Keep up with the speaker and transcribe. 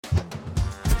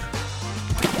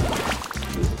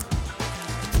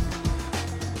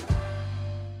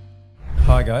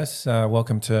Hi guys,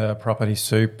 welcome to Property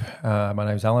Soup. My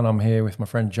name's Allan. I'm here with my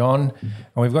friend John,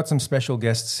 and we've got some special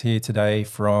guests here today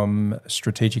from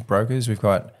Strategic Brokers. We've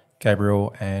got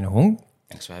Gabriel and Hung.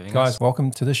 Thanks for having us. Guys,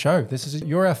 welcome to the show.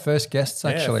 You're our first guests,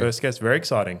 actually. Yeah, first guest, very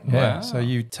exciting. Yeah, Wow. So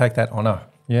you take that honour.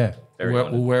 Yeah.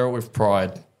 We'll wear it with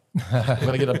pride. We're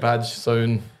going to get a badge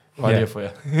soon. Right here for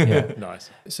you. Yeah. Nice.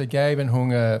 So Gabe and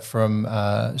Hung are from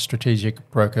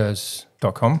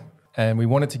strategicbrokers.com, and we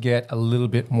wanted to get a little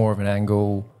bit more of an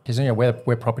angle because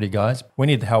we're property guys. We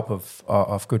need the help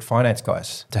of good finance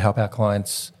guys to help our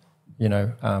clients,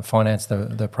 finance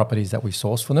the properties that we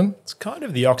source for them. It's kind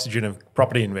of the oxygen of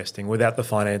property investing. Without the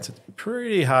finance, it's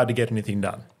pretty hard to get anything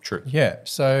done. True. Yeah,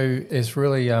 so it's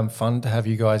really fun to have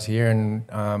you guys here, and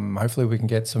hopefully we can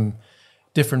get some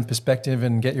different perspective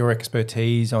and get your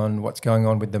expertise on what's going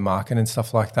on with the market and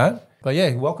stuff like that. But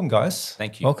yeah, welcome guys.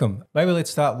 Thank you. Welcome. Maybe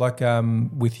let's start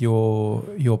with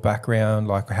your background,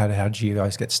 like how did you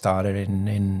guys get started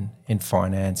in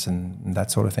finance and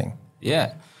that sort of thing?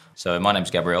 Yeah. So my name's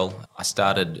Gabriel. I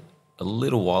started a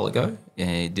little while ago.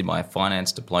 Did my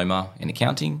finance diploma in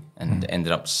accounting and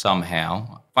ended up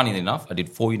somehow, funnily enough, I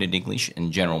did 4-unit English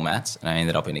and general maths and I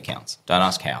ended up in accounts. Don't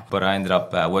ask how. But I ended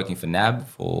up working for NAB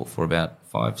for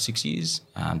about 5-6 years.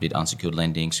 Did unsecured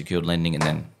lending, secured lending, and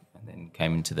then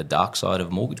came into the dark side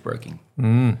of mortgage broking.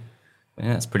 Yeah,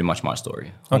 that's pretty much my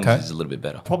story. Okay. This is a little bit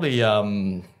better. Probably,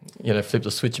 flip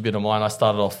the switch a bit on mine. I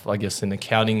started off, I guess, in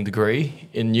accounting degree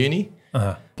in uni.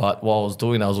 Uh-huh. But while I was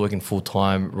doing that, I was working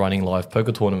full-time running live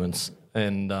poker tournaments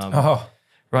and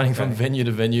running from venue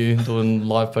to venue, doing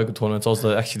live poker tournaments. I was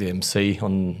actually the MC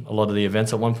on a lot of the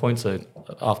events at one point. So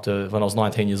when I was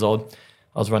 19 years old,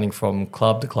 I was running from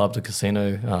club to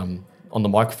casino on the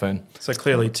microphone. So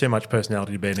clearly too much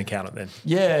personality to be an accountant then.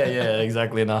 Yeah,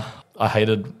 exactly. And I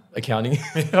hated accounting.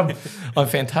 I'm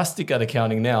fantastic at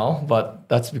accounting now, but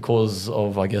that's because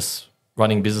of, I guess,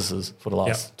 running businesses for the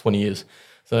last 20 years.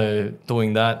 So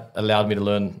doing that allowed me to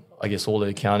learn, I guess, all the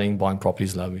accounting. Buying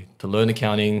properties allowed me to learn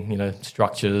accounting,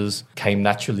 structures came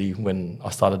naturally when I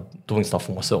started doing stuff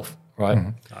for myself, right?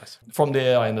 Mm-hmm. Nice. From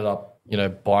there, I ended up,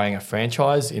 buying a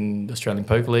franchise in the Australian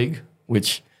Poker League,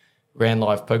 which ran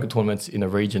live poker tournaments in a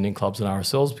region in clubs and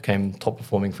RSLs, became top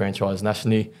performing franchise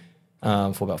nationally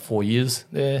for about 4 years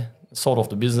there. Sold off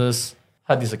the business,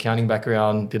 had this accounting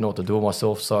background, didn't know what to do with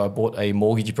myself, so I bought a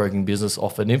mortgage broking business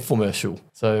off an infomercial.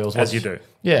 So I was As you do.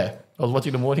 Yeah. I was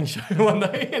watching the morning show one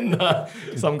day and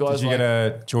some guys Did you get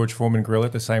a George Foreman grill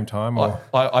at the same time? Or?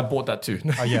 I bought that too.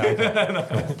 Oh, yeah. Okay.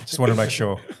 Cool. Just wanted to make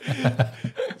sure.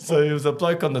 So there was a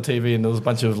bloke on the TV and there was a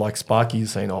bunch of Sparkies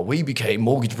saying, we became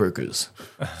mortgage brokers.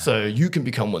 So you can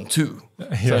become one too.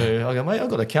 Yeah. So I go, mate, I've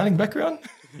got an accounting background.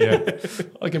 Yeah.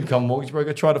 I can become a mortgage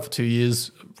broker. Tried it for 2 years,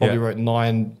 probably wrote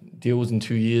 9 deals in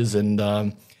 2 years and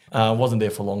wasn't there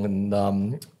for long. And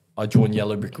I joined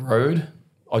Yellow Brick Road.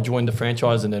 I joined the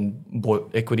franchise and then bought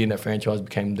equity in that franchise,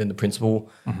 became then the principal.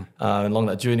 Mm-hmm. And along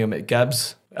that journey, I met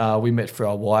Gabs. We met for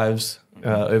our wives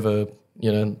over,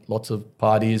 lots of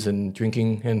parties and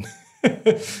drinking and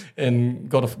and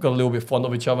got a little bit fond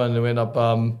of each other and we ended up,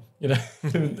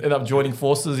 ended up joining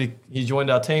forces. He joined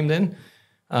our team then.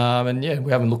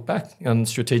 We haven't looked back. And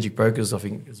Strategic Brokers, I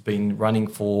think, has been running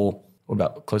for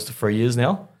about close to 3 years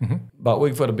now. Mm-hmm. But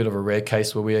we've got a bit of a rare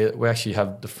case where we actually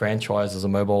have the franchise as a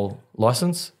mobile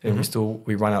license and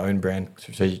we run our own brand,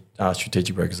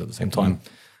 Strategic Brokers at the same time.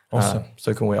 Awesome.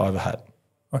 So can wear either hat.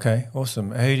 Okay,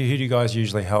 awesome. Who do you guys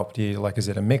usually help? Do you is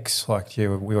it a mix? Do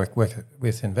you work with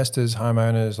investors,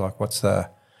 homeowners?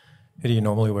 Who do you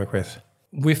normally work with?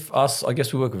 With us, I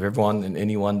guess we work with everyone and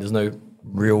anyone. There's no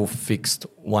real fixed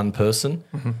one person,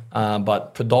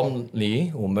 but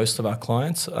predominantly, or most of our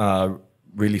clients are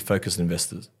really focused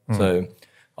investors. So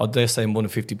I dare say more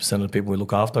than 50% of the people we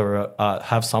look after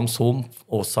have some form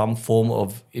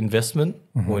of investment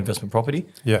or investment property.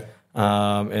 Yeah.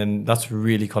 And that's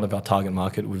really kind of our target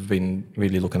market. We've been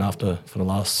really looking after for the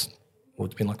last,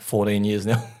 it's been 14 years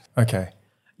now. Okay.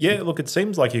 Yeah, look, it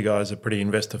seems like you guys are pretty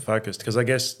investor-focused because I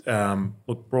guess,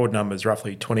 broad numbers,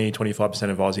 roughly 20-25%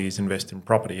 of Aussies invest in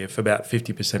property. If about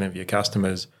 50% of your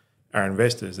customers are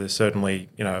investors, there's certainly,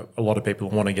 a lot of people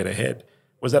who want to get ahead.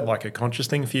 Was that a conscious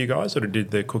thing for you guys or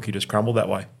did the cookie just crumble that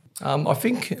way? I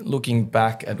think looking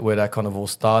back at where that kind of all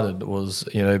started was,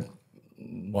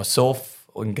 myself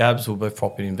and Gabs were both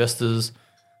property investors.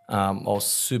 I was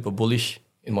super bullish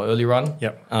in my early run.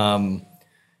 Yep.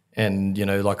 And,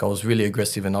 I was really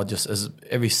aggressive and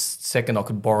every second I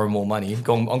could borrow more money. I'm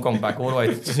going back all the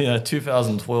way to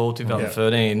 2012,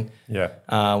 2013,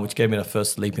 which gave me the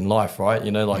first leap in life, right?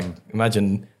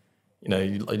 Imagine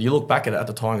you look back at it at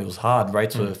the time, it was hard.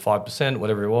 Rates were 5%,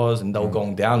 whatever it was, and they were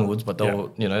going downwards, but they were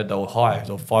high.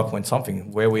 They were 5 point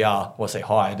something. Where we are, well, I say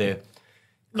high, they're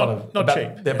not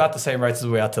cheap. They're about the same rates as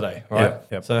we are today, right?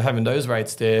 Yep. So having those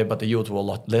rates there, but the yields were a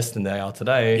lot less than they are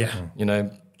today.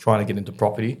 Trying to get into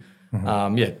property,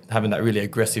 having that really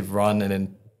aggressive run, and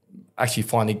then actually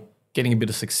finally getting a bit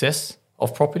of success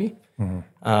of property.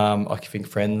 I think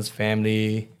friends,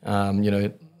 family,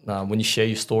 when you share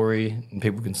your story and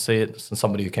people can see it, so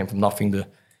somebody who came from nothing to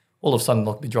all of a sudden,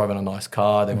 like, they're driving a nice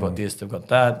car, they've got this, they've got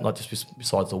that, not just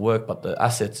besides the work, but the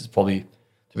assets is probably,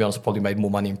 to be honest, I've probably made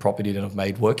more money in property than I've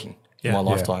made working in my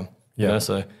lifetime.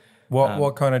 So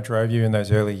what kind of drove you in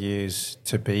those early years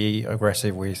to be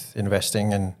aggressive with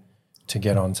investing and to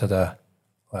get onto the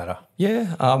ladder?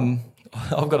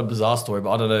 I've got a bizarre story,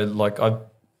 but I don't know, like,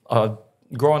 I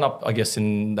growing up, I guess,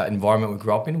 in that environment we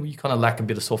grew up in, you kind of lack a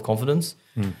bit of self-confidence.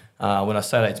 When I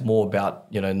say that, it's more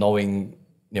about, knowing,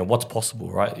 what's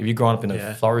possible, right? If you're growing up in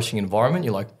a flourishing environment,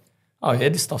 you're like, oh, yeah,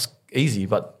 this stuff's easy.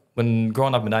 But when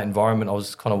growing up in that environment, I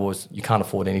was kind of always, you can't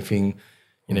afford anything.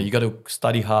 You got to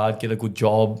study hard, get a good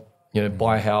job,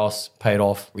 buy a house, pay it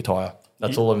off, retire.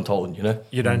 That's all I've been told,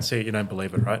 You don't see it, you don't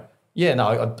believe it, right? Yeah,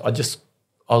 no,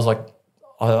 I was like,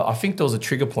 I think there was a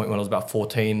trigger point when I was about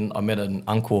 14. I met an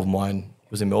uncle of mine.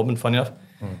 He was in Melbourne, funny enough.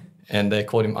 And they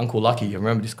called him Uncle Lucky. I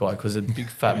remember this guy because he had a big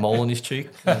fat mole on his cheek.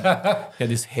 He had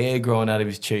this hair growing out of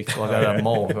his cheek, like out of that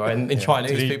mole, right? And in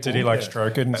Chinese people... Did he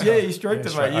stroke it? And stuff? Yeah, he stroked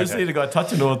it, mate. You see the guy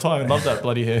touching it all the time. I love that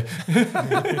bloody hair.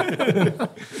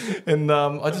 And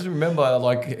I just remember,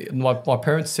 like, my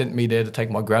parents sent me there to take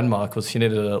my grandma because she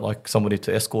needed, somebody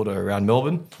to escort her around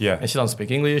Melbourne. Yeah. And she doesn't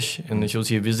speak English, and she was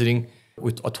here visiting.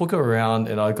 I took her around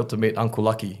and I got to meet Uncle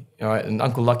Lucky, all right? And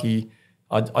Uncle Lucky...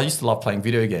 I used to love playing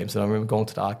video games, and I remember going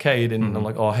to the arcade, and I'm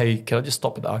like, oh, hey, can I just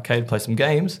stop at the arcade, play some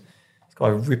games? This guy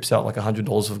rips out like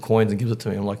 $100 of coins and gives it to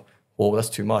me. I'm like, well, that's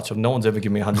too much. No one's ever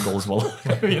given me $100 in my life.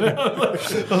 I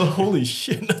was like, holy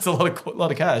shit, that's a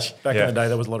lot of cash. Back in the day,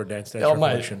 there was a lot of Dance Dance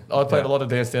Revolution. Mate, I played a lot of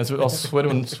Dance Dance. I was sweating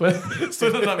in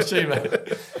that machine, mate.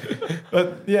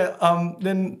 But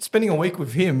then spending a week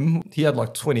with him, he had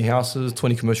like 20 houses,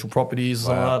 20 commercial properties.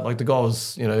 Wow. Like the guy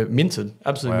was, minted,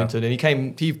 absolutely minted. And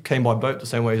he came by boat the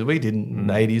same way as we did in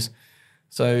the 80s.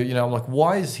 So, I'm like,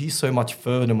 why is he so much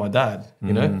further than my dad,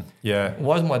 Yeah.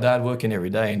 Why is my dad working every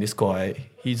day? And this guy,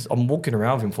 I'm walking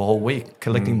around with him for a whole week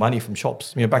collecting money from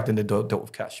shops. Back then they dealt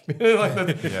with cash.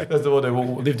 That's what they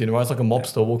lived in, right? It's like a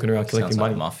mobster walking around collecting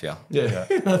money. Sounds like mafia. Yeah.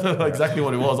 That's exactly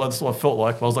what it was. That's what I felt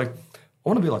like. I was like, I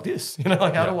want to be like this.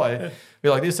 How do I be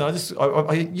like this? And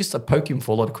I used to poke him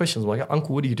for a lot of questions. I'm like,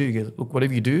 Uncle, what do you do? He goes, look,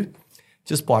 whatever you do,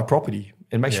 just buy property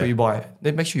and make sure you buy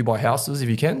houses if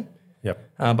you can.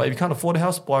 Yep. But if you can't afford a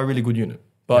house, buy a really good unit.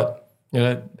 But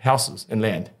houses and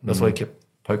land. That's what he kept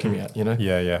poking me at.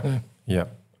 Yeah.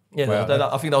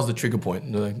 Wow. I think that was the trigger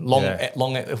point.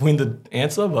 Long-winded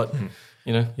answer, but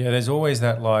Yeah, there's always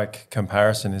that like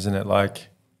comparison, isn't it? Like,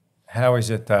 how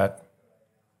is it that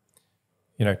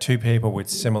two people with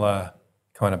similar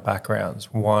kind of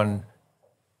backgrounds? One,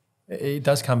 it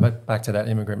does come back to that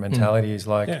immigrant mentality. Is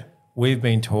like we've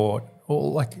been taught.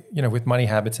 Or like, with money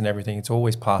habits and everything, it's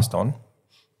always passed on.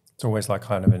 It's always like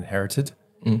kind of inherited.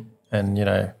 And,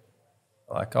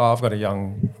 like, oh, I've got a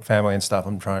young family and stuff.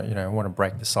 I'm trying, I want to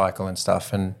break the cycle and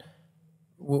stuff. And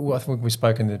I think we've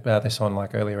spoken about this on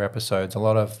like earlier episodes. A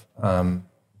lot of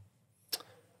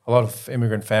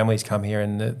immigrant families come here,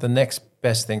 and the next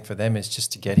best thing for them is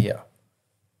just to get here.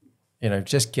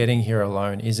 Just getting here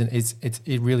alone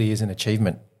it really is an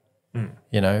achievement,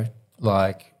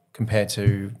 like compared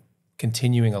to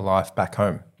continuing a life back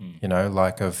home,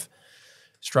 like of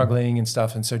struggling and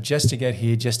stuff. And so just to get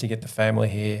here, just to get the family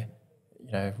here,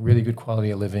 really good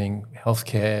quality of living,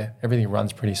 healthcare, everything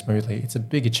runs pretty smoothly. It's a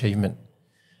big achievement.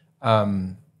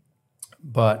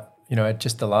 But,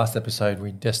 just the last episode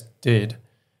we just did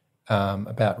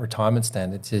about retirement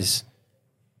standards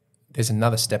there's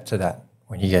another step to that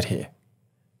when you get here.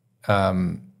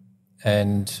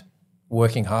 And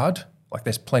working hard, like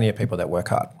there's plenty of people that work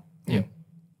hard. Yeah.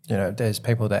 There's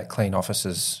people that clean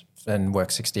offices and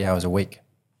work 60 hours a week.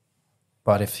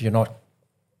 But if you're not,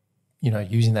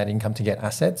 using that income to get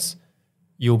assets,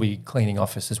 you'll be cleaning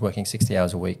offices working 60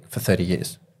 hours a week for 30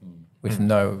 years with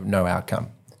no outcome.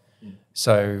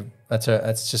 So that's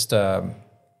just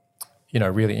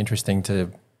really interesting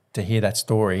to hear that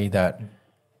story that,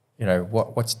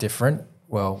 what's different?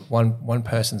 Well, one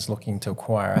person's looking to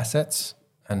acquire assets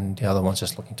and the other one's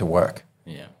just looking to work.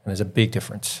 Yeah. And there's a big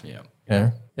difference. Yeah.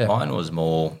 Yeah. Mine was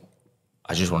more,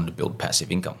 I just wanted to build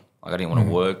passive income. Like I didn't want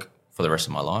to work for the rest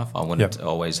of my life. I wanted to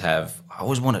always had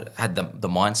the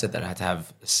mindset that I had to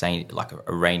have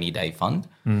a rainy day fund.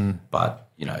 But,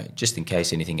 just in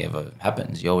case anything ever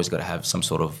happens, you always got to have some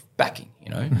sort of backing,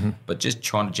 But just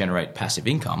trying to generate passive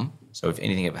income. So if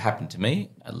anything ever happened to me,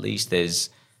 at least there's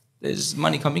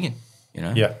money coming in,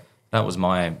 Yeah. That was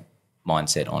my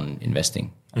mindset on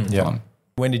investing at the time.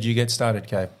 When did you get started,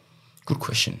 Gabe? Good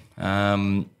question.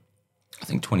 I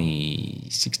think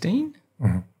 2016.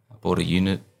 I bought a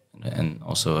unit and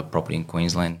also a property in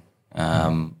Queensland,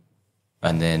 and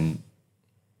then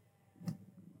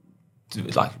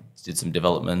did some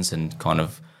developments and kind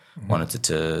of wanted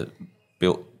to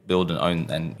build and own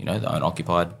and the own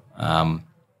occupied.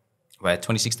 About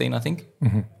 2016, I think,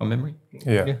 from memory.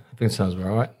 Yeah. I think it sounds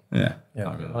about right. Yeah.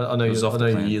 I know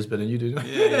your years better than you do.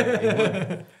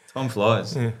 Time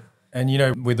flies. Yeah. And,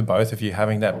 with the both of you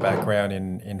having that background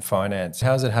in finance,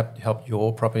 how has it helped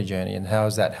your property journey, and how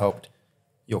has that helped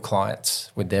your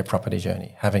clients with their property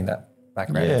journey, having that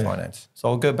background in finance? So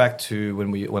I'll go back to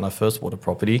when I first bought a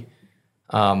property.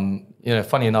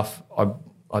 Funny enough,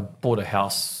 I bought a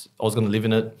house. I was going to live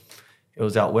in it. It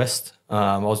was out west.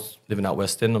 I was living out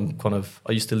west then.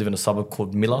 I used to live in a suburb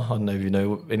called Miller. I don't know if you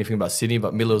know anything about Sydney,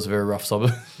 but Miller is a very rough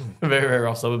suburb, very, very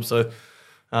rough suburb. So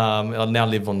I now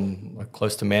live on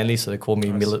close to Manly, so they call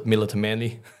me Miller to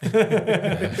Manly.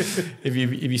 If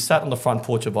you sat on the front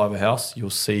porch of either house, you'll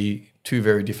see two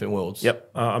very different worlds.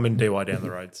 Yep, I'm in DY down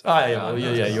the road. So.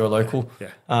 You're a local.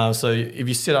 Yeah. So if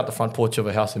you sit out the front porch of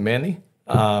a house in Manly,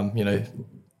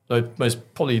 most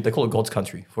probably they call it God's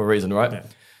country for a reason, right? Yeah.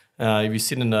 If you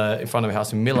sit in front of a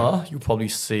house in Miller, you'll probably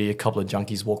see a couple of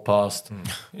junkies walk past,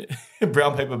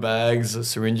 brown paper bags,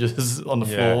 syringes on the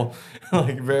floor,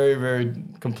 very, very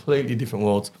completely different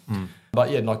worlds.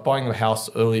 But buying a house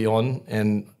early on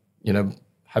and,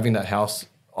 having that house,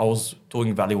 I was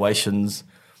doing valuations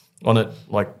on it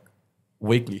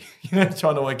weekly,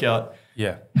 trying to work out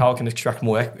how I can extract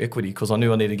more equity because I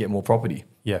knew I needed to get more property.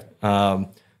 Yeah.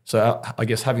 So I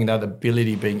guess having that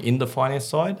ability, being in the finance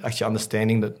side, actually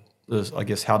understanding that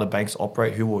how the banks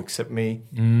operate, who will accept me,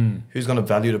 who's going to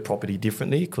value the property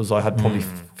differently, because I had probably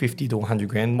 50 to 100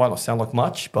 grand. Might not sound like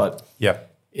much, but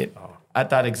at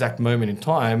that exact moment in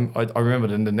time, I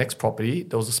remember in the next property,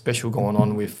 there was a special going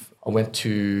on with, I'm trying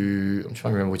to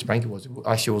remember which bank it was.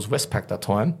 Actually, it was Westpac that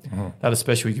time. They had a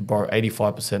special, you could borrow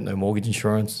 85% no mortgage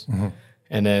insurance.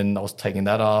 And then I was taking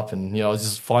that up and, I was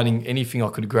just finding anything I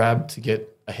could grab to get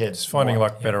ahead. Just finding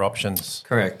better options.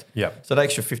 Correct. Yeah. So the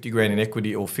extra 50 grand in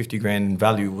equity or 50 grand in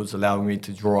value was allowing me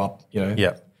to draw up,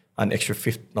 an extra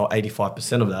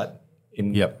 85% of that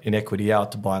in equity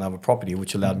out to buy another property,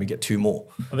 which allowed me to get two more.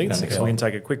 I think we can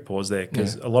take a quick pause there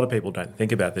because a lot of people don't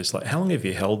think about this. How long have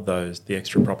you held the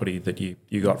extra property that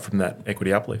you got from that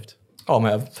equity uplift? Oh,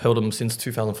 man, I've held them since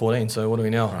 2014. So what are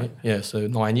we now? Right. Yeah, so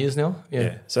 9 years now.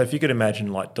 Yeah. So if you could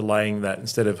imagine delaying that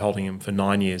instead of holding them for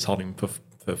 9 years, holding them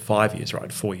for 5 years,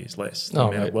 right? 4 years less. The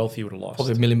amount of wealth you would have lost.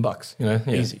 Probably $1 million,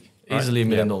 Easy. Right? Easily $1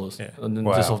 million. And then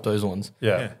just off those ones.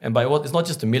 Yeah. And it's not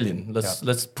just $1 million.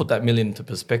 Let's put that $1 million into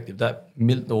perspective. That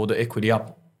or the equity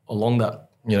up along that,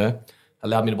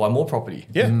 allowed me to buy more property.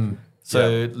 Yeah.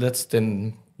 So let's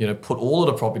then put all of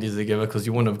the properties together because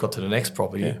you wouldn't have got to the next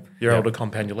property. Yeah. You're able to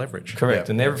compound your leverage. Correct.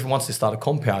 And once they started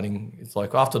compounding, it's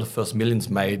after the first million's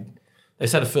made, they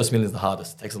say the first million is the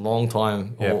hardest. It takes a long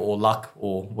time or luck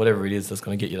or whatever it is that's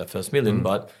going to get you that first million.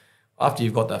 But after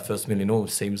you've got that first million, it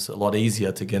seems a lot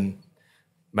easier to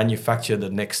manufacture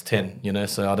the next 10,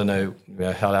 So I don't know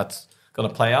how that's going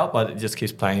to play out, but it just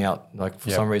keeps playing out. For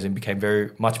some reason, it became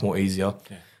very much more easier.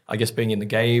 Yeah. I guess being in the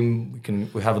game,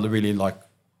 we have a really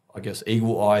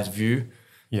eagle eyes view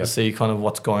to see kind of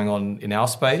what's going on in our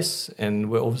space, and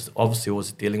we're obviously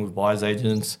always dealing with buyers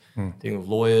agents, dealing with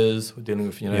lawyers, we're dealing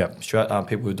with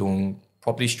people who are doing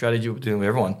property strategy, we're dealing with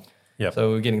everyone. Yep.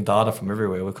 So we're getting data from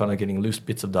everywhere. We're kind of getting loose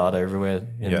bits of data everywhere,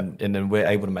 and then we're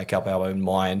able to make up our own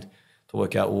mind to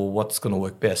work out what's going to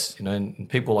work best. And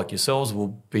people like yourselves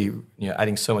will be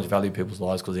adding so much value to people's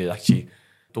lives because they're actually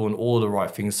doing all the right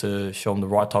things to show them the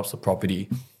right types of property.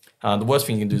 The worst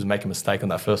thing you can do is make a mistake on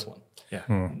that first one. Yeah.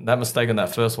 That mistake on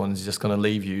that first one is just going to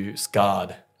leave you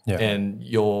scarred, and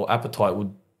your appetite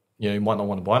would, you might not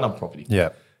want to buy another property. Yeah.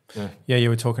 Yeah, you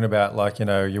were talking about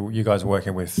you guys are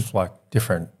working with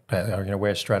different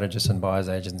we're strategists and buyers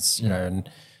agents, and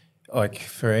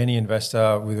for any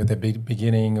investor with their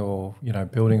beginning or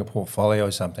building a portfolio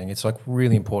or something, it's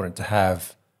really important to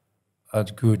have a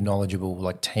good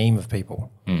knowledgeable team of people,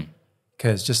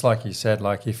 because just like you said,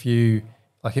 if you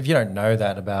don't know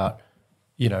that about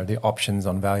the options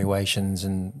on valuations,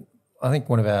 and I think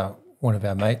one of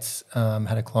our mates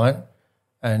had a client,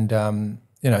 and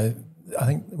I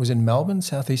think it was in Melbourne,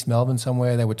 southeast Melbourne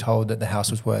somewhere. They were told that the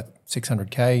house was worth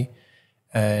 $600K,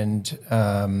 and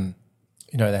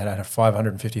they had a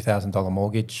 $550,000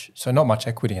 mortgage, so not much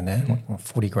equity in there, like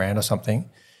 40 grand or something.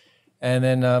 And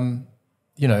then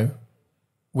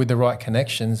with the right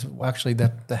connections, actually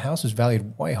the house was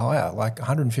valued way higher, like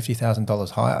 $150,000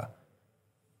 higher.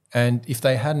 And if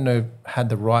they hadn't have had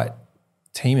the right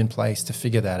team in place to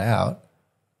figure that out,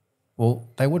 well,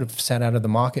 they would have sat out of the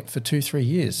market for 2-3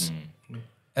 years.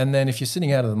 And then if you're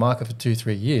sitting out of the market for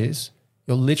 2-3 years,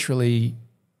 you're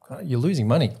losing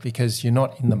money because you're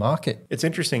not in the market. It's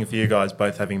interesting for you guys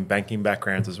both having banking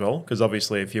backgrounds as well, because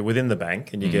obviously if you're within the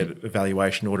bank and you get a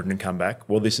valuation audit and come back,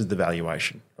 well, this is the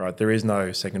valuation, right? There is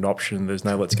no second option. There's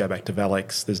no let's go back to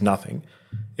Valex. There's nothing.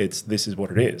 This is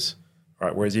what it is,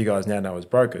 right? Whereas you guys now know as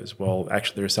brokers, well,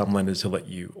 actually there are some lenders who let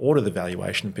you order the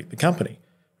valuation and pick the company,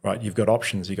 right? You've got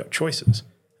options, you've got choices.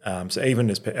 So even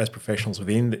as professionals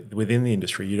within the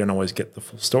industry, you don't always get the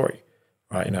full story.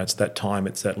 Right, it's that time,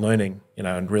 it's that learning,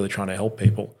 and really trying to help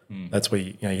people. That's where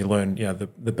you learn,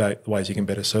 the ways you can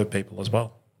better serve people as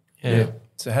well. Yeah.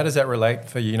 So how does that relate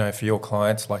for your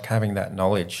clients, like having that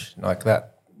knowledge, like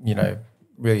that,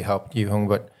 really helped you, Hung?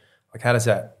 But like, how does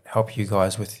that help you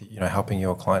guys with, helping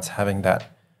your clients having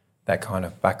that kind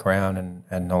of background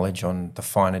and knowledge on the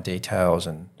finer details?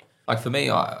 And like for me,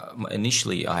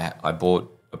 initially I bought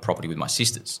a property with my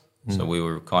sisters. So we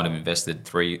were kind of invested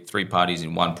three parties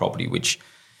in one property, which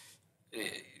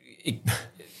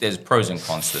there's pros and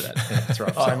cons to that. That's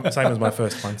right. Same as my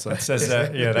first one. So that says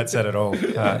that. Yeah, that said it all.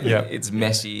 It's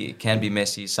messy. It can be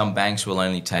messy. Some banks will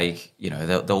only take,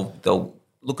 they'll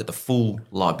look at the full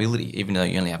liability, even though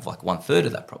you only have like 1/3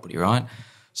 of that property, right?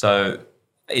 So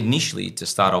initially, to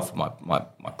start off with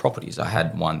my properties, I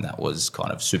had one that was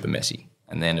kind of super messy.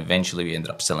 And then eventually we ended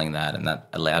up selling that, and that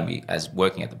allowed me, as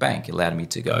working at the bank, it allowed me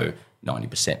to go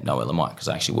 90% no LMI because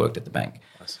I actually worked at the bank.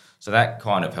 Nice. So that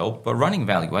kind of helped. But running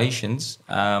valuations,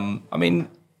 some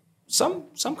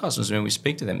customers, when we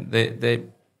speak to them, they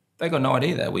got no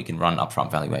idea that we can run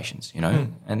upfront valuations,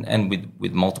 and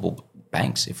with multiple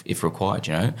banks if required,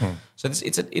 So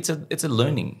it's a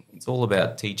learning. It's all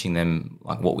about teaching them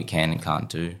like what we can and can't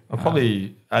do. I'll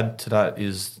probably add to that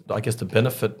is, I guess, the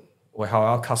benefit or how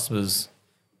our customers,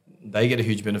 they get a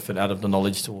huge benefit out of the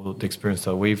knowledge or the experience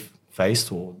that we've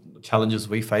faced or the challenges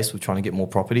we faced with trying to get more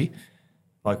property.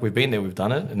 Like, we've been there, we've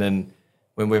done it. And then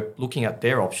when we're looking at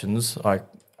their options, like,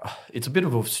 it's a bit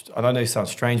of I don't know, it sounds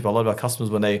strange, but a lot of our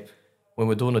customers, when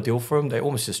we're doing a deal for them, they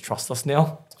almost just trust us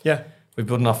now. Yeah. We've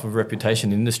built enough of a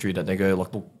reputation in the industry that they go,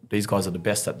 like, look, these guys are the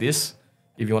best at this.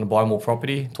 If you want to buy more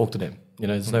property, talk to them.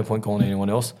 There's no point calling anyone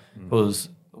else because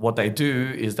what they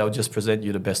do is they'll just present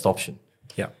you the best option.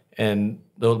 Yeah. And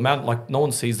the amount, like, no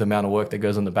one sees the amount of work that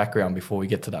goes in the background before we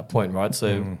get to that point, right?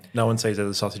 So no one sees how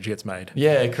the sausage gets made.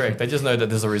 Yeah, correct. They just know that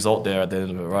there's a result there at the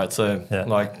end of it, right? So,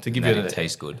 like, to give you it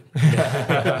tastes good.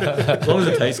 As long as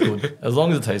it tastes good. As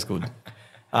long as it tastes good.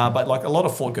 But, like, a lot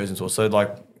of thought goes into it. So,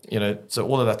 like, so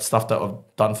all of that stuff that I've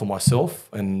done for myself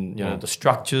and, the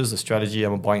structures, the strategy,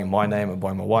 am I buying in my name, am I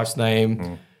buying my wife's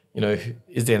name?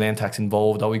 Is there land tax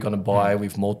involved? Are we going to buy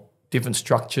with more different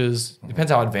structures? Depends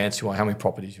how advanced you are, how many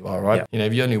properties you are, right?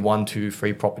 If you're only 1, 2,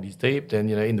 3 properties deep, then,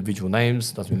 individual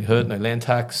names doesn't really hurt, no land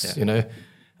tax,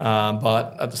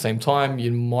 But at the same time,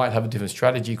 you might have a different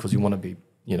strategy because you want to be,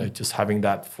 just having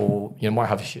that for, might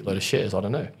have a shitload of shares, I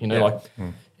don't know,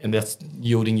 and that's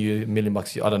yielding you $1 million,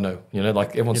 I don't know,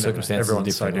 like everyone's circumstances are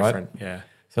different, right? Yeah.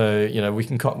 So,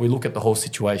 we look at the whole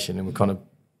situation and we kind of,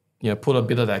 put a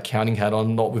bit of that accounting hat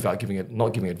on, not giving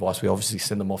advice. We obviously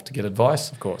send them off to get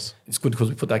advice. Of course. It's good because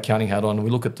we put that accounting hat on and we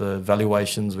look at the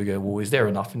valuations. We go, well, is there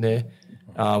enough in there?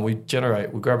 We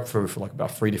grab through for like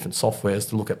about 3 different softwares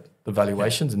to look at the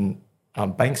valuations, and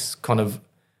banks kind of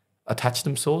attach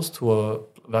themselves to a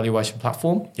valuation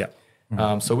platform.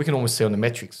 Yeah. So we can almost see on the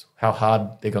metrics how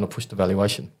hard they're going to push the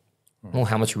valuation or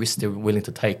how much risk they're willing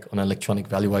to take on an electronic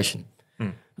valuation.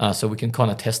 So we can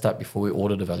kind of test that before we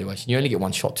order the valuation. You only get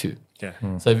one shot too. Yeah.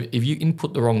 So if you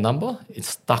input the wrong number, it's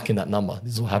stuck in that number.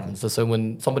 This is what happens. So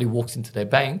when somebody walks into their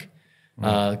bank,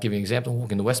 give you an example,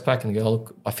 walk into Westpac and go,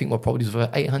 look, I think my property's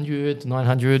worth 800 to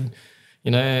 900,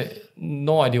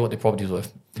 no idea what their property's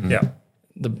worth. Yeah.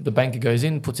 The banker goes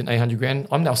in, puts in 800 grand.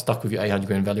 I'm now stuck with your 800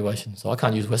 grand valuation. So I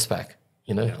can't use Westpac.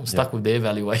 I'm stuck with their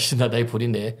valuation that they put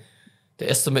in there. The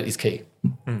estimate is key.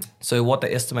 So what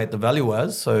they estimate the value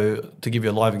as, so to give you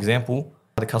a live example,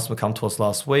 the customer come to us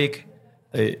last week.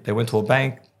 They went to a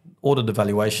bank, ordered the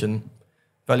valuation.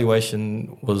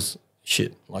 Valuation was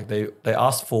shit. Like they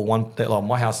asked for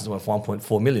my house is worth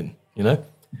 1.4 million,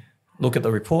 look at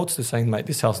the reports. They're saying, mate,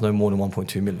 this house is no more than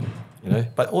 1.2 million. You know,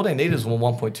 but all they need is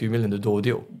 1.2 million to do a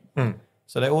deal.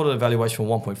 So they ordered a valuation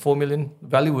for 1.4 million.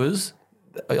 Valuers,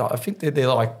 I think they're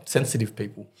like sensitive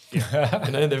people. You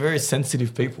know, they're very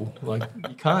sensitive people. Like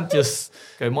you can't just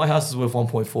go, my house is worth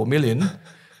 1.4 million,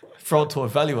 throw it to a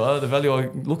valuer. The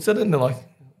valuer looks at it and they're like,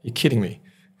 you're kidding me.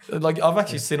 Like I've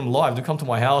actually seen them live. They come to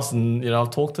my house and, you know,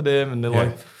 I've talked to them and they're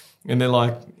like,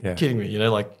 kidding me. You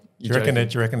know, like, do you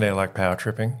reckon they're like power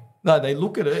tripping? No, they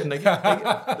look at it and they get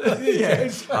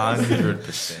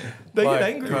 100%. They get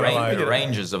angry. The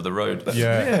ranges of the road.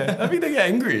 I think they get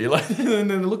angry. Like, and then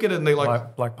they look at it and they're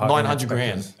like 900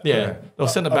 grand. Yeah. They'll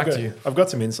send it back to you. I've got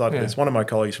some insight on this. One of my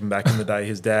colleagues from back in the day,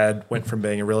 his dad went from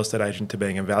being a real estate agent to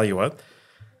being a valuer.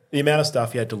 The amount of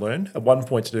stuff he had to learn, at one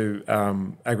point to do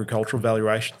agricultural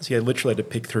valuations, he literally had to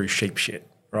pick through sheep shit.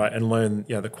 Right, and learn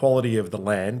the quality of the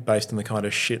land based on the kind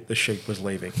of shit the sheep was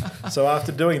leaving. So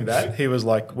after doing that, he was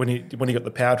like, when he got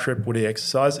the power trip, would he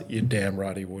exercise it? You're damn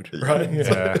right he would. Right?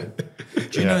 Yeah. Do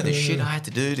you know the shit I had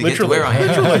to do to get to where I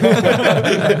am?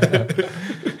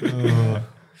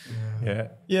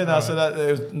 Yeah. No. So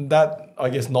that I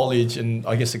guess knowledge and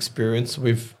I guess experience.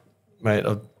 I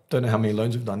don't know how many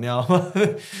loans we've done now.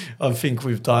 I think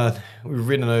we've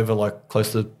written over like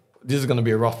close to. This is going to be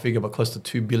a rough figure, but close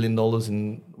to $2 billion,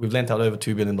 and we've lent out over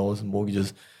 $2 billion in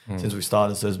mortgages since we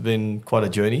started. So it's been quite a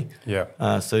journey.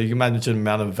 Yeah. So you can imagine the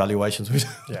amount of valuations we've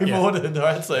ordered,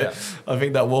 right? So I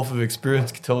think that wealth of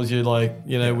experience tells you, like,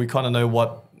 you know, we kind of know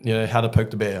what, you know, how to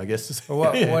poke the bear, I guess.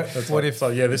 What if?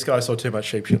 So this guy saw too much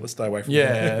sheep shit. Let's stay away from him.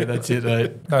 Yeah, that's it.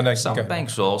 Right? No, Some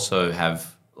banks also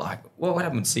have, like, what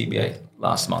happened with CBA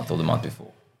last month or the month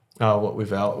before? Oh, what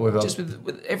without just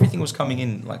with everything was coming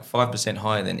in like 5%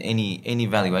 higher than any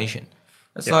valuation.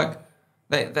 It's like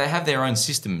they have their own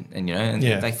system, and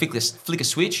they flick a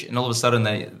switch, and all of a sudden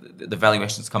the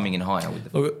valuation's coming in higher.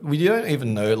 Look, we don't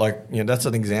even know. Like, you know, that's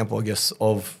an example, I guess,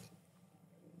 of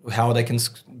how they can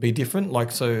be different.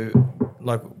 Like, so,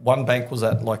 like one bank was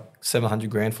at like 700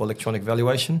 grand for electronic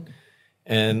valuation,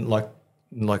 and like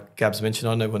Gabs mentioned,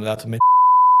 I know we're allowed to mention.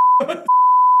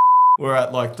 We're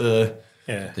at like the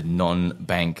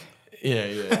non-bank.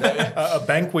 A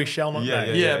bank we shall not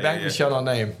name. We shall not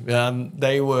name.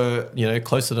 They were, you know,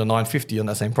 closer to 950 on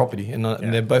that same property, and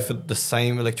they're both at the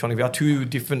same electronic. We are two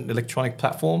different electronic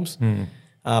platforms,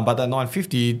 but that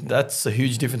 950, that's a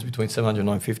huge difference between 700 and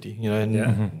 950. You know,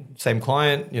 and same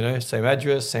client, you know, same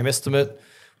address, same estimate.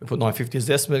 We put 950 as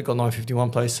the estimate, got 950 one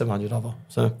place, 700 other.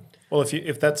 So. Well,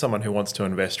 if that's someone who wants to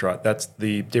invest, right, that's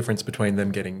the difference between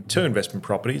them getting 2 investment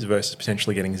properties versus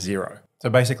potentially getting 0. So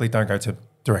basically, don't go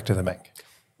direct to the bank.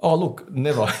 Oh, look,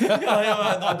 never.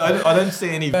 I don't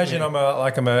see any. Imagine I'm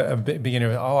a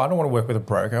beginner. Oh, I don't want to work with a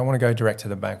broker. I want to go direct to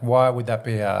the bank. Why would that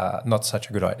be not such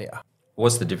a good idea?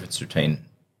 What's the difference between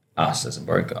us as a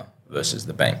broker versus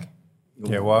the bank?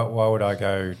 Yeah, why would I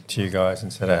go to you guys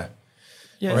instead of...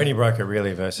 or any broker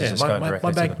really versus just going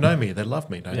directly to my bank know me. They love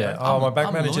me, don't they? My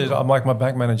bank manager. I'm like, my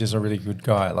bank manager's a really good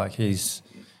guy. Like he's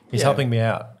helping me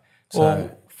out. So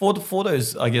for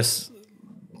those, I guess,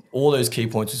 all those key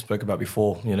points we spoke about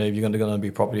before. You know, if you're going to be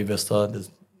a property investor,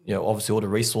 there's, you know, obviously all the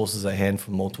resources at hand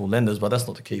from multiple lenders, but that's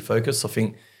not the key focus. I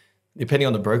think depending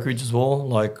on the brokerage as well.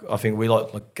 Like I think we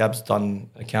like Gab's done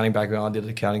accounting background. I did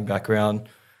an accounting background.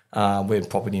 We're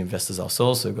property investors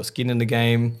ourselves, so we've got skin in the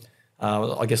game.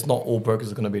 I guess not all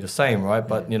brokers are going to be the same, right?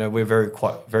 But, you know, we're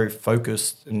very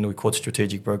focused, and we call it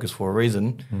strategic brokers for a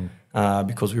reason,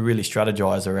 because we really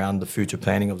strategize around the future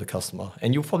planning of the customer.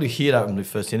 And you'll probably hear that in the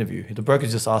first interview. The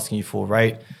broker's just asking you for a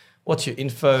rate. What's your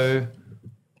info,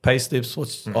 pay slips?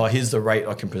 Here's the rate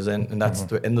I can present. And that's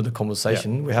the end of the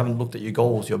conversation. Yeah. We haven't looked at your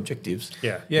goals, your objectives.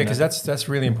 Yeah, because that's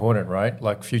really important, right?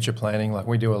 Like future planning, like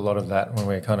we do a lot of that when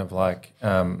we're kind of like...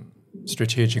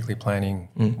 strategically planning,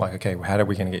 like, okay, how are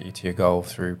we going to get you to your goal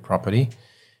through property?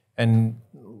 And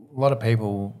a lot of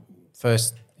people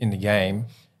first in the game,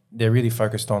 they're really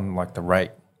focused on like the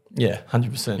rate. Yeah,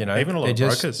 100%. You know, even a lot of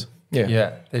brokers.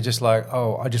 Yeah, they're just like,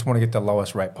 oh, I just want to get the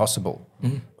lowest rate possible.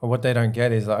 But what they don't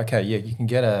get is like, okay, yeah, you can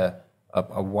get a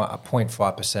 0.5% or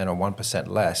 1%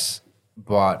 less,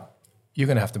 but you're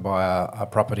going to have to buy a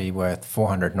property worth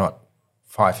 400, not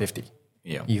 550.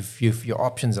 Yeah, your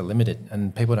options are limited,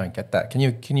 and people don't get that.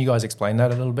 Can you guys explain that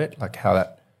a little bit, like how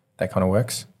that kind of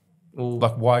works? Well,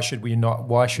 like why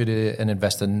should an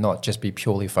investor not just be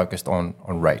purely focused on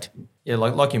rate? Yeah,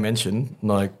 like you mentioned,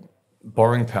 like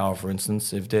borrowing power, for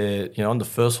instance. If they're, you know, on the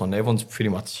first one, everyone's pretty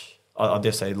much, I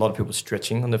dare say, a lot of people are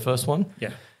stretching on the first one.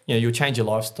 Yeah, you know, you'll change your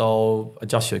lifestyle,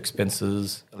 adjust your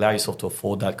expenses, allow yourself to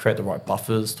afford that, create the right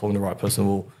buffers. Talking to the right person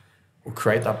will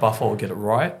create that buffer or get it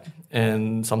right.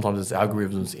 And sometimes there's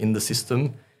algorithms in the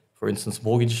system for instance,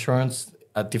 mortgage insurance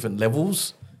at different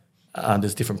levels,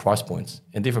 there's different price points,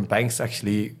 and different banks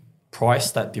actually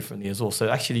price that differently as well. So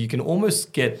actually, you can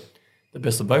almost get the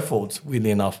best of both worlds. Weirdly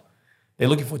enough, they're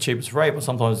looking for cheapest rate, but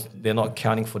sometimes they're not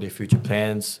accounting for their future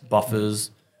plans,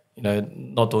 buffers,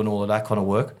 not doing all of that kind of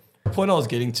work. The point I was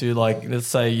getting to, like, let's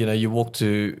say, you walk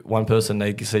to one person,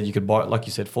 they said you could buy, like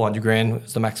you said, 400 grand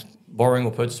is the max borrowing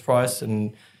or purchase price.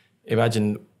 And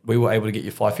imagine we were able to get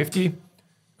you 550.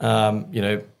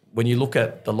 When you look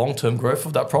at the long-term growth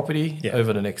of that property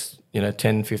over the next,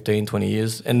 10, 15, 20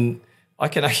 years, and I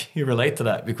can actually relate to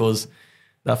that because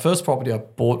that first property I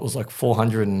bought was like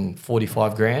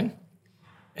 445 grand.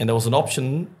 And there was an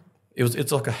option.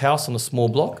 It's like a house on a small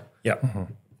block. Yeah. Mm-hmm.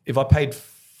 If I paid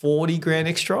 40 grand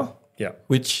extra,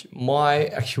 which my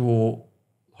actual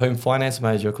home finance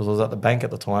manager, because I was at the bank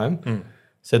at the time,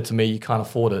 said to me, you can't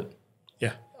afford it.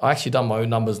 Yeah. I actually done my own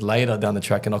numbers later down the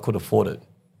track and I could afford it,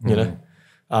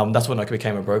 That's when I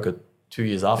became a broker 2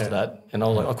 years after that. And I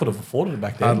was like, I could have afforded it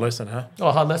back then. Hard lesson, huh?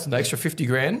 Oh, hard lesson. The extra 50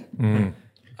 grand.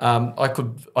 I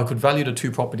could value the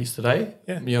two properties today.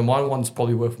 Yeah. My one's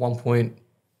probably worth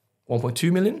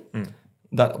 1.2 million.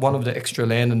 That one of the extra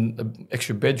land and the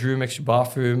extra bedroom, extra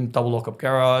bathroom, double lock-up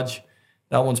garage,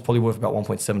 that one's probably worth about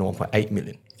 1.7 or 1.8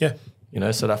 million. Yeah.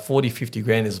 So that 40, 50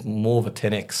 grand is more of a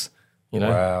 10x,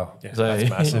 Wow. Yeah. So That's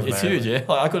massive, it's man. huge, yeah.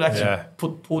 Like I could actually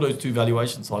pull those two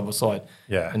valuations side by side.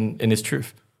 Yeah. And it's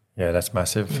truth. Yeah, that's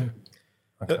massive.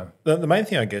 Okay. The main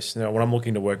thing, I guess, when I'm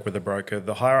looking to work with a broker,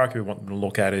 the hierarchy we want them to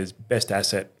look at is best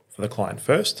asset for the client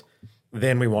first.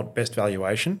 Then we want best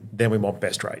valuation. Then we want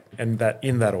best rate. And that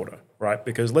in that order, right?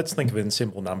 Because let's think of it in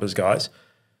simple numbers, guys.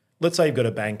 Let's say you've got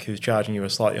a bank who's charging you a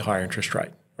slightly higher interest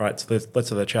rate, right? So let's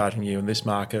say they're charging you in this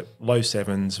market low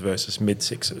sevens versus mid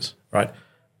sixes, right?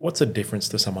 What's the difference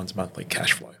to someone's monthly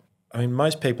cash flow? I mean,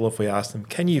 most people, if we ask them,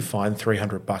 can you find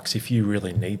 $300 if you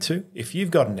really need to? If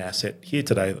you've got an asset here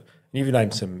today, and you've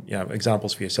named some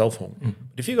examples for yourself, Hung,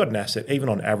 but if you've got an asset, even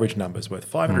on average numbers,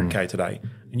 worth $500K today,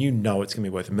 and you know it's going to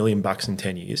be worth $1 million in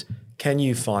 10 years, can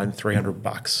you find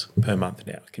 $300 per month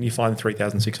now? Can you find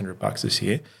 $3,600 this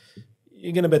year?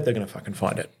 You're going to bet they're going to fucking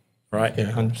find it, right?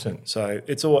 Yeah, 100%. So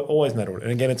it's always in that order.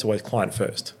 And again, it's always client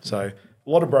first. So a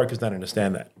lot of brokers don't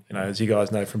understand that. As you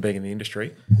guys know from being in the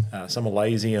industry, some are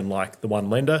lazy and like the one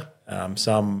lender.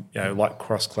 Some, like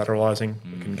cross-collateralizing.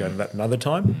 We can go to that another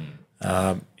time.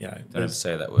 Don't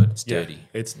say that word. It's dirty.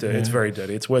 It's very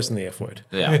dirty. It's worse than the F word.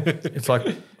 Yeah. It's like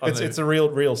It's a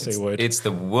real C word. It's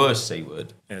the worst C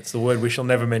word. And it's the word we shall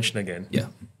never mention again. Yeah.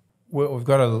 We've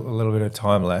got a little bit of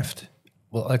time left.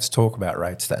 Well, let's talk about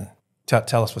rates then.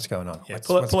 Tell us what's going on. Yeah,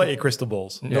 pull out your crystal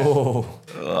balls. no.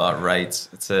 Rates.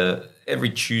 It's every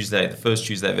Tuesday, the first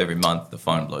Tuesday of every month, the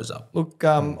phone blows up. Look,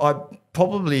 I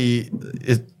probably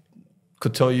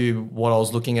could tell you what I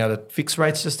was looking at fixed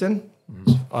rates just then.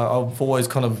 I've always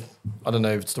kind of, I don't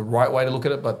know if it's the right way to look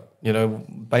at it, but,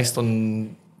 based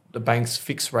on the bank's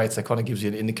fixed rates, that kind of gives you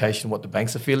an indication what the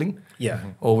banks are feeling. Yeah.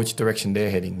 Or which direction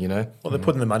they're heading, Well, they're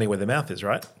putting the money where their mouth is,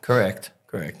 right? Correct.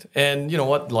 And you know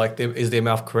what? Like, is their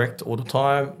mouth correct all the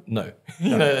time? No.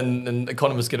 And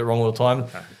economists get it wrong all the time.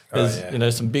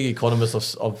 There's, some big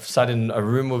economists. I've sat in a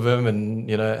room with them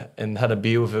and had a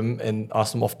beer with them and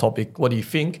asked them off topic, what do you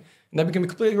think? And they became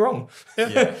completely wrong.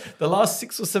 Yeah. The last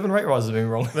 6 or 7 rate rises have been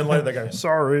wrong. Then later they go,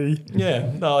 sorry. Yeah.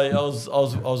 No, I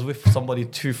was with somebody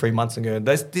 2-3 months ago.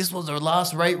 This was their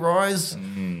last rate rise.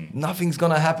 Nothing's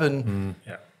gonna happen.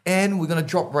 Yeah. And we're gonna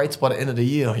drop rates by the end of the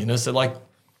year. So like,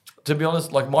 to be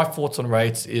honest, like my thoughts on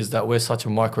rates is that we're such a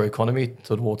microeconomy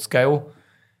towards scale.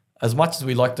 As much as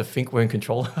we like to think we're in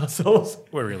control of ourselves,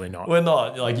 We're really not. we're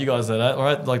not. Like you guys know that,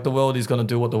 right? Like the world is going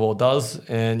to do what the world does,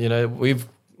 and we're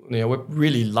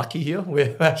really lucky here.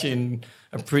 We're actually in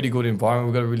a pretty good environment.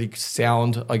 We've got a really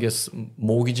sound, I guess,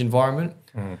 mortgage environment.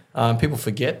 People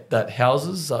forget that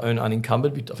houses are owned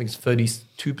unencumbered. I think it's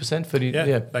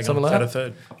 32%, bang something on, like it's at that. a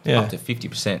third. Yeah. Up to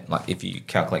 50%, like if you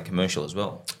calculate commercial as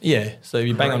well. Yeah, so if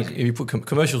you bang on, Crazy. if you put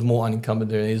commercials more unencumbered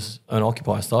than it is owner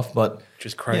occupier stuff, but Which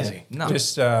is crazy. No.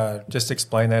 Just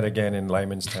explain that again in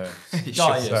layman's terms.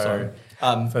 sorry.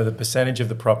 For the percentage of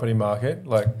the property market,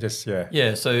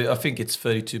 Yeah, so I think it's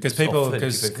 32%.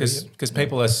 because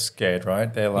people are scared,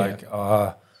 right? They're like,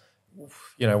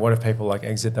 what if people like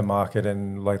exit the market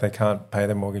and like they can't pay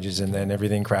their mortgages and then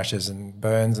everything crashes and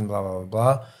burns and blah blah blah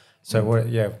blah.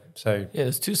 So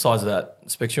there's two sides of that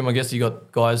spectrum. I guess you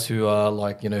got guys who are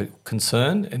like,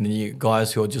 concerned, and then you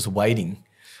guys who are just waiting.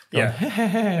 Yeah.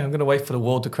 I'm going to wait for the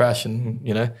world to crash, and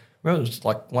remember, it's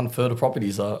like 1/3 of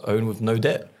properties are owned with no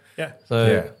debt. Yeah. So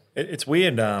yeah. It's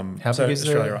weird. How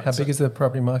big is the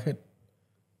property market?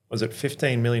 was it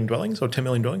 15 million dwellings or 10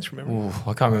 million dwellings from memory? Ooh,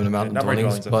 I can't remember the amount of Number of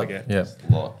dwellings, dwellings, I but forget. Yeah.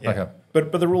 A lot. Yeah. Okay.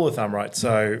 But the rule of thumb, right?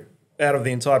 So out of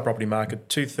the entire property market,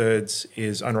 2/3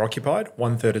 is owner occupied,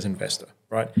 1/3 is investor,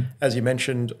 right? As you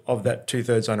mentioned, of that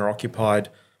 2/3 owner occupied,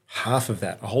 half of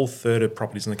that, a whole third of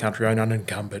properties in the country own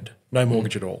unencumbered, no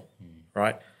mortgage at all,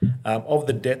 right? Of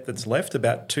the debt that's left,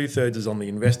 about 2/3 is on the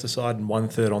investor side and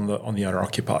 1/3 on the owner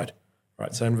occupied,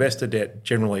 right? So investor debt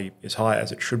generally is high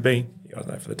as it should be, you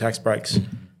know, for the tax breaks.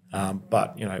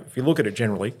 But you know, if you look at it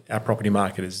generally, our property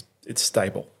market it's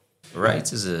stable.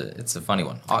 Rates it's a funny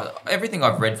one. Everything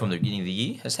I've read from the beginning of the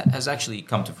year has actually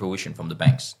come to fruition from the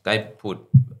banks.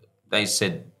 They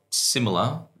said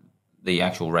similar, the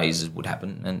actual raises would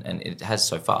happen, and it has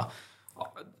so far.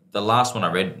 The last one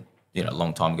I read, you know, a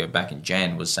long time ago, back in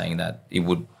Jan, was saying that it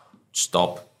would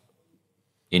stop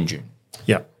in June.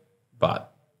 Yeah,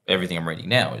 But everything I'm reading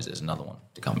now is there's another one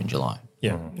to come in July.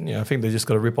 yeah, yeah, I think they just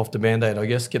got to rip off the Band-Aid, I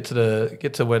guess, get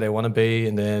to where they want to be,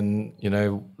 and then, you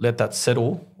know, let that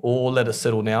settle, or let it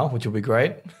settle now, which will be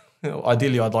great.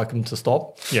 Ideally, I'd like them to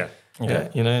stop. yeah. Yeah,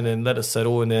 you know, and then let it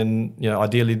settle, and then, you know,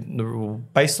 ideally,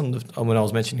 based on when I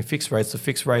was mentioning fixed rates, the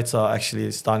fixed rates are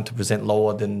actually starting to present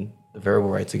lower than the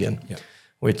variable rates again,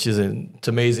 which is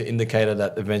to me is an indicator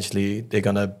that eventually they're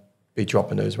going to be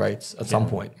dropping those rates at some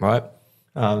point, right?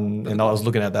 And I was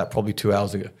looking at that probably 2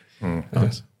 hours ago.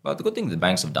 Nice. But the good thing the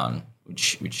banks have done,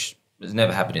 which has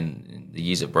never happened in the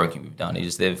years of broking we've done,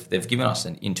 is they've given us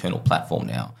an internal platform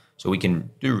now, so we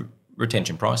can do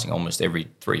retention pricing almost every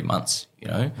 3 months, you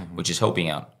know, which is helping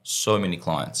out so many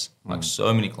clients,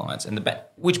 so many clients. And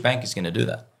which bank is going to do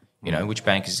that? You know, which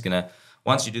bank is going to,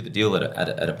 once you do the deal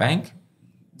at a bank,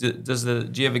 do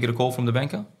you ever get a call from the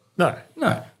banker? No.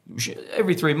 No.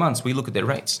 Every 3 months we look at their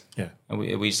rates. Yeah. And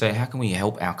we say, how can we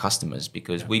help our customers?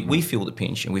 Because we feel the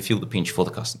pinch, and we feel the pinch for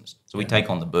the customers. So we take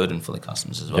on the burden for the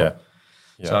customers as well. Yeah.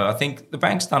 Yeah. So I think the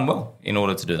bank's done well in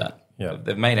order to do that. Yeah.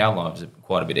 They've made our lives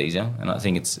quite a bit easier, and I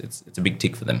think it's a big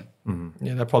tick for them.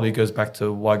 Yeah, that probably goes back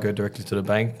to why go directly to the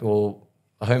bank. Well,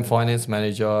 a home finance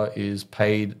manager is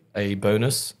paid a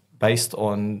bonus based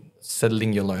on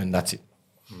settling your loan. That's it.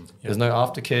 There's no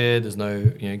aftercare. There's no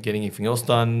getting anything else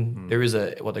done. There is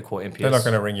what they call NPS. They're not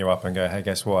going to ring you up and go, "Hey,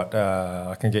 guess what?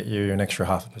 I can get you an extra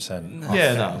 0.5%."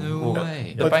 Yeah, no. No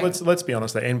way. The bank- Let's be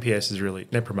honest. The NPS is really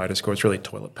Net Promoter Score. It's really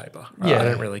toilet paper. Right? Yeah. I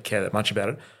don't really care that much about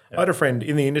it. I had a friend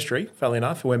in the industry, funnily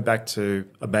enough, who went back to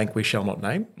a bank we shall not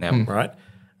name. Yeah. Right.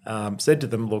 Said to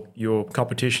them, "Look, your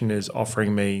competition is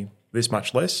offering me this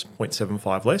much less,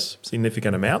 0.75 less,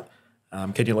 significant amount.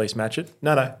 Can you at least match it?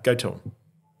 No, go to them.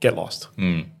 Get lost."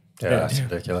 Yeah, that's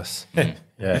ridiculous.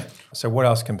 Yeah. So what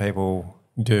else can people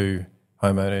do,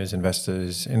 homeowners,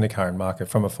 investors, in the current market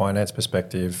from a finance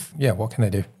perspective? Yeah, what can they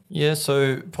do? Yeah,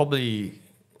 so probably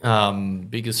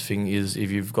biggest thing is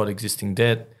if you've got existing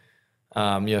debt,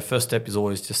 first step is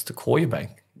always just to call your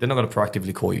bank. They're not going to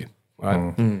proactively call you,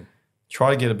 right?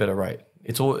 Try to get a better rate.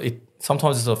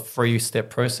 Sometimes it's a 3-step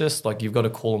process. Like you've got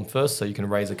to call them first so you can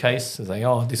raise a case and say,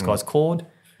 "Oh, this guy's called."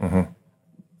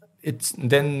 It's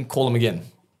then call them again,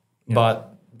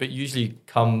 but usually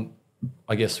come,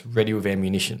 I guess, ready with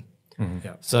ammunition.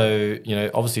 Yeah. So,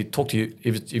 obviously talk to you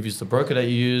if it's the broker that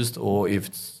you used, or if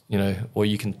it's, or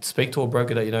you can speak to a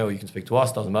broker that or you can speak to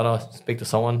us, doesn't matter. Speak to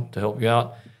someone to help you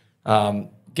out.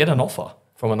 Get an offer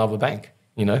from another bank,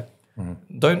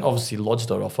 Don't obviously lodge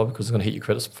that offer because it's going to hit your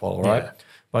credit file, right? Yeah.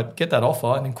 But get that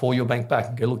offer and then call your bank back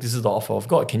and go, "Look, this is the offer I've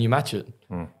got. Can you match it?"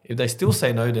 If they still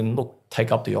say no, then look,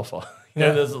 take up the offer.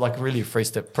 There's like really a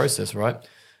 3-step process, right?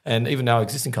 And even our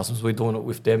existing customers, we're doing it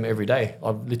with them every day.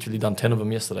 I've literally done 10 of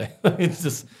them yesterday. It's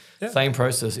just same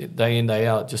process day in, day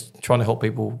out, just trying to help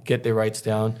people get their rates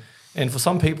down. And for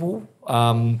some people,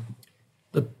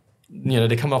 they're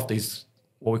coming off these,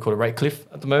 what we call a rate cliff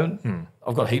at the moment.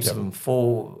 I've got heaps of them.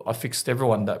 I fixed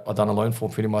everyone that I've done a loan for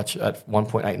pretty much at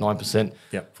 1.89%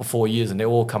 for 4 years, and they're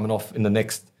all coming off in the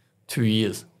next 2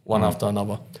 years, one after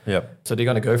another. So they're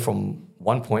going to go from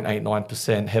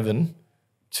 1.89% heaven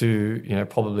to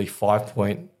probably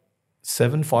 5.7,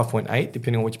 5.8,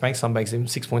 depending on which bank. Some banks even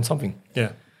 6 point something.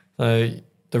 Yeah. So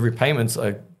the repayments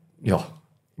are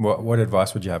What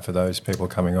advice would you have for those people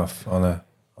coming off on a,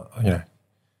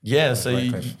 Yeah, so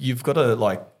you've got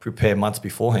to prepare months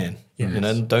beforehand.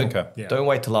 Don't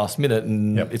wait till last minute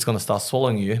and it's going to start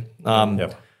swallowing you.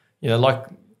 Like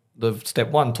the step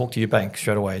one, talk to your bank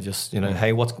straight away. Just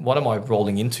hey, what am I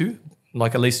rolling into?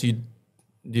 Like at least you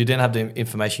then have the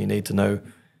information you need to know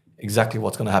exactly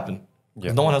what's going to happen.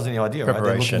 No one has any idea, right?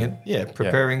 They're looking at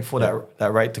preparing for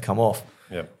that rate to come off.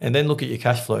 And then look at your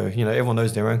cash flow. Everyone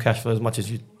knows their own cash flow as much as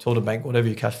you tell the bank whatever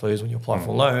your cash flow is when you apply for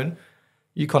a loan.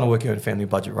 You kind of work your own family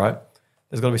budget, right?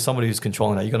 there's got to be somebody who's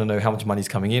controlling that. You got to know how much money's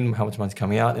coming in, how much money's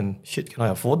coming out, and shit, can I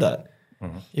afford that?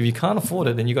 If you can't afford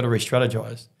it, then you got to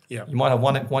re-strategize. Yeah. You might have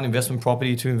one investment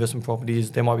property, 2 investment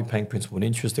properties. They might be paying principal and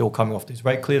interest. They're all coming off these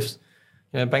rate cliffs.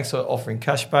 Banks are offering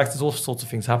cash backs. There's all sorts of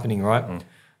things happening, right?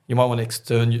 You might want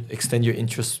to extend your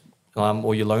interest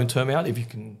or your loan term out if you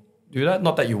can do that.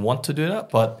 Not that you want to do that,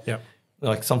 but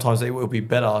like sometimes it will be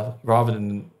better rather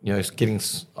than getting,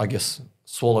 I guess,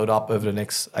 swallowed up over the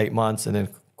next 8 months and then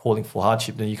calling for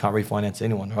hardship. Then you can't refinance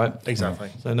anyone, right?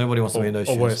 Exactly. So nobody wants to be in those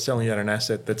shoes. Or we're selling out an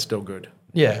asset that's still good.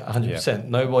 Yeah, 100%.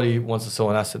 Nobody wants to sell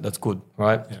an asset that's good,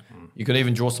 right? Yeah. You could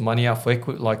even draw some money out for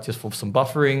equity, like just for some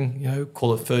buffering,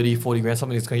 call it 30, 40 grand,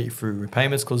 something that's going to get you through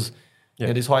repayments because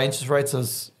these high interest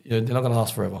rates, they're not going to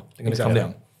last forever. They're going to come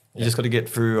down. You just got to get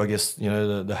through, I guess,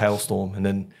 the hailstorm and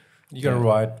then... You got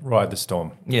to ride the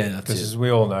storm. Yeah, that's it. Because as we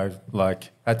all know,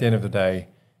 like at the end of the day,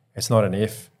 it's not an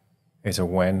if, it's a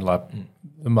when. Like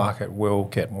the market will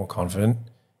get more confident,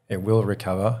 it will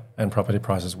recover, and property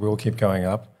prices will keep going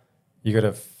up. You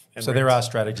got to... So there are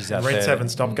strategies out there. Rents haven't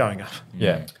stopped going up.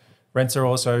 Yeah. Rents are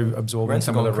also absorbing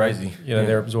some of the crazy.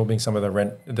 They're absorbing some of the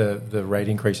rent, the rate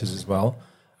increases as well.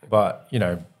 But,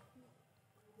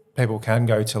 people can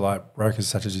go to like brokers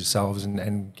such as yourselves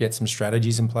and get some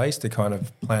strategies in place to kind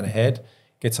of plan ahead,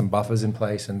 get some buffers in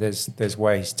place, and there's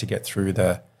ways to get through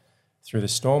the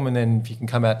storm. And then if you can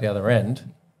come out the other end,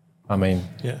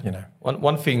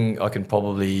 One thing I can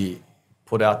probably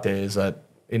put out there is that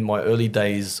in my early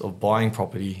days of buying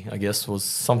property, I guess, was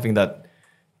something that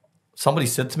somebody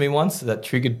said to me once that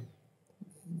triggered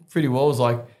pretty well. It was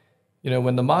like,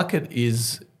 when the market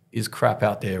is crap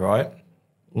out there, right?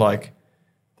 Like,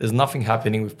 there's nothing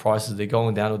happening with prices. They're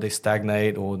going down or they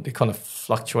stagnate or they're kind of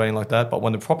fluctuating like that. But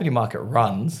when the property market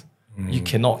runs, you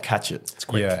cannot catch it. It's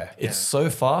quick. It's so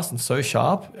fast and so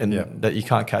sharp and that you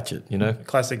can't catch it,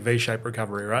 Classic V-shaped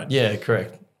recovery, right? Yeah,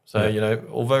 correct. So,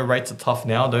 although rates are tough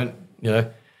now, don't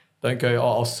go,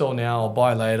 I'll sell now, I'll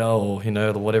buy later or,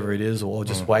 whatever it is, or I'll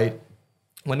just wait.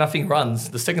 When nothing runs,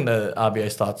 the second the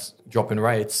RBA starts dropping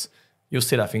rates, you'll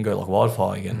see that thing go like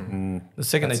wildfire again. The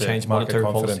second they change monetary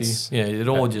policy, it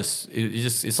all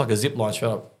it's like a zip line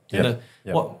straight up.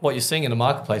 What you're seeing in the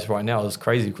marketplace right now is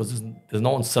crazy because there's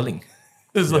no one selling.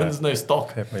 There's no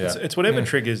stock. It's whatever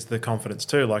triggers the confidence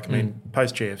too. Like,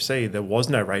 post GFC, there was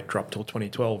no rate drop till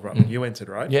 2012, right? When you entered,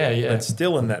 right? Yeah. But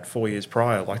still in that 4 years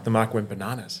prior, like the market went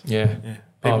bananas. Yeah.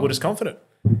 People were just confident.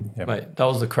 Mate, that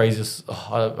was the craziest.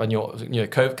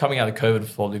 COVID, coming out of COVID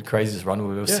was probably the craziest run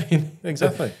we've ever seen.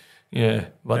 Exactly.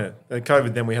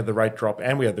 COVID, then we had the rate drop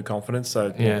and we had the confidence.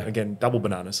 So again, double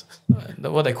bananas.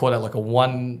 What they call that, like a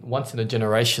once in a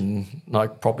generation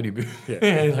like property boom.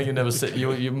 Like you never see.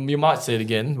 You might see it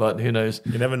again, but who knows?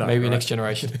 You never know. Maybe next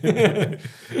generation.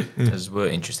 Those were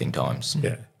interesting times.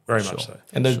 Yeah, very much so.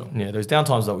 And those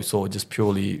downtimes that we saw were just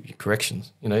purely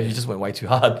corrections. You just went way too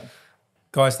hard.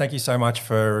 Guys, thank you so much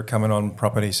for coming on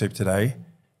Property Soup today.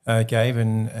 Gabe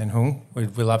and Hung,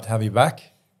 we'd love to have you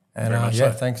back. And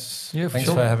so. thanks. Yeah, thanks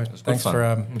sure.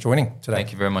 for joining today.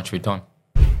 Thank you very much for your time.